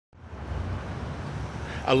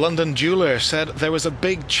A London jeweller said there was a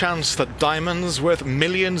big chance that diamonds worth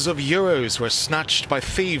millions of euros were snatched by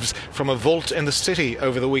thieves from a vault in the city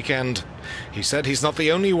over the weekend. He said he's not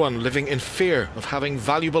the only one living in fear of having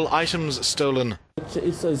valuable items stolen.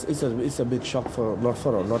 It's a big shock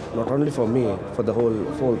not only for me, for the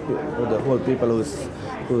whole people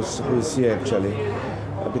who's here actually.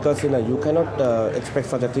 Because you cannot expect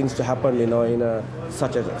such things to happen in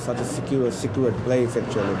such a secure place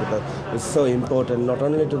actually, because it's so important not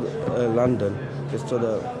only to London, it's to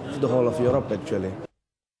the whole of Europe actually.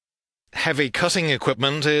 Heavy cutting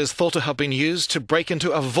equipment is thought to have been used to break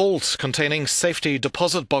into a vault containing safety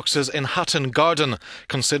deposit boxes in Hatton Garden,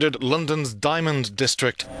 considered London's diamond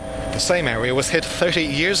district. The same area was hit 30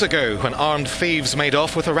 years ago when armed thieves made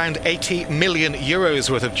off with around 80 million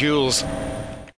euros worth of jewels.